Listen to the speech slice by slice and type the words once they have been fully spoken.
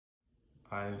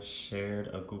I've shared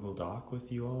a Google Doc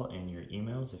with you all in your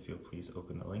emails. If you'll please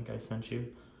open the link I sent you.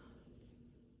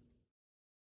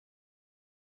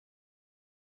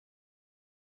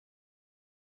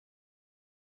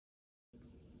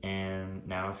 And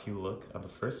now if you look at the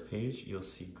first page, you'll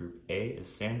see Group A is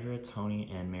Sandra,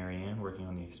 Tony, and Marianne working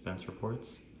on the expense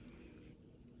reports.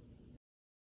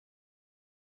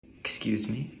 Excuse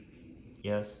me?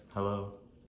 Yes, hello.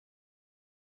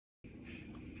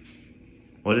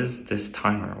 What is this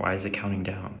timer? Why is it counting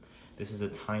down? This is a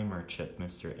timer chip,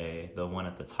 Mr. A. The one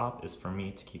at the top is for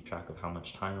me to keep track of how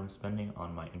much time I'm spending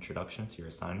on my introduction to your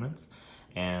assignments.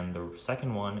 And the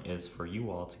second one is for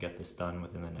you all to get this done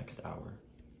within the next hour.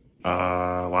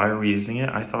 Why are we using it?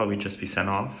 I thought we'd just be sent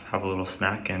off, have a little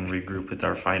snack, and regroup with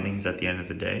our findings at the end of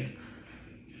the day.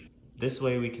 This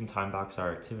way we can time box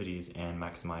our activities and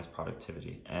maximize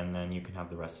productivity, and then you can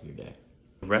have the rest of your day.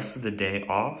 The rest of the day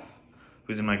off?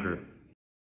 Who's in my group?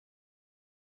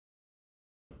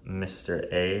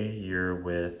 Mr. A, you're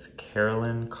with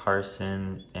Carolyn,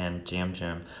 Carson, and Jam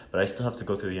Jam, but I still have to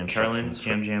go through the instructions.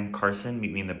 Carolyn, Jam Jam, Carson,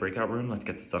 meet me in the breakout room. Let's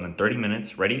get this done in 30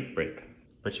 minutes. Ready? Break.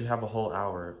 But you have a whole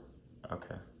hour.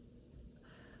 Okay.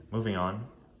 Moving on.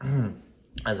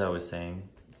 As I was saying,